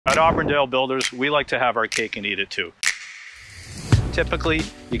At Auburndale Builders, we like to have our cake and eat it too. Typically,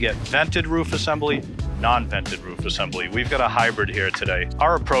 you get vented roof assembly, non-vented roof assembly. We've got a hybrid here today.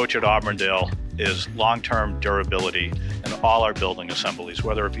 Our approach at Auburndale is long-term durability in all our building assemblies,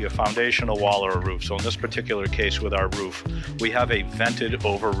 whether it be a foundation, a wall, or a roof. So in this particular case with our roof, we have a vented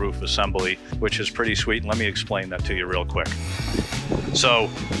over roof assembly, which is pretty sweet. And let me explain that to you real quick. So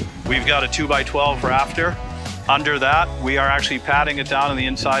we've got a 2x12 rafter. Under that, we are actually padding it down on the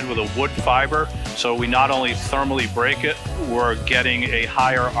inside with a wood fiber. So we not only thermally break it, we're getting a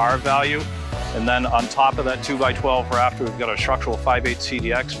higher R value. And then on top of that 2x12 rafter, we've got a structural 5/8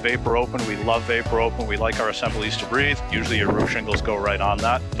 CDX, Vapor Open. We love Vapor Open. We like our assemblies to breathe. Usually your roof shingles go right on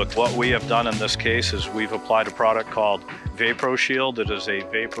that. But what we have done in this case is we've applied a product called Vapro Shield. It is a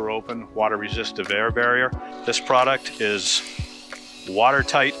Vapor Open water resistive air barrier. This product is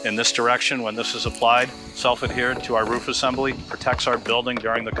watertight in this direction when this is applied, self-adherent to our roof assembly, protects our building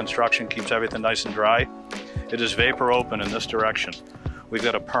during the construction, keeps everything nice and dry. It is Vapor Open in this direction. We've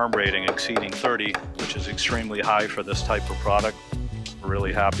got a perm rating exceeding 30, which is extremely high for this type of product. We're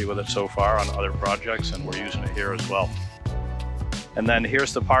really happy with it so far on other projects, and we're using it here as well. And then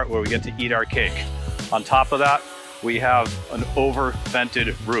here's the part where we get to eat our cake. On top of that, we have an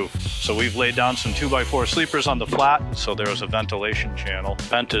over-vented roof. So we've laid down some 2x4 sleepers on the flat, so there's a ventilation channel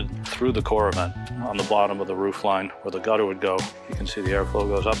vented through the core vent on the bottom of the roof line where the gutter would go. You can see the airflow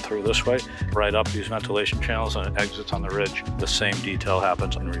goes up through this way, right up these ventilation channels, and it exits on the ridge. The same detail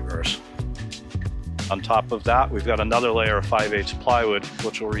happens in reverse. On top of that, we've got another layer of 5/8 plywood,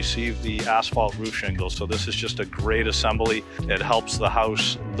 which will receive the asphalt roof shingles. So this is just a great assembly. It helps the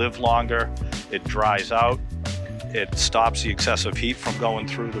house live longer. It dries out. It stops the excessive heat from going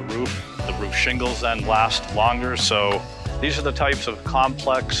through the roof. The roof shingles then last longer. So these are the types of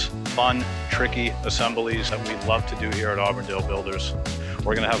complex, fun, tricky assemblies that we love to do here at Auburndale Builders.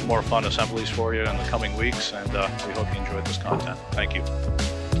 We're going to have more fun assemblies for you in the coming weeks, and we hope you enjoyed this content. Thank you.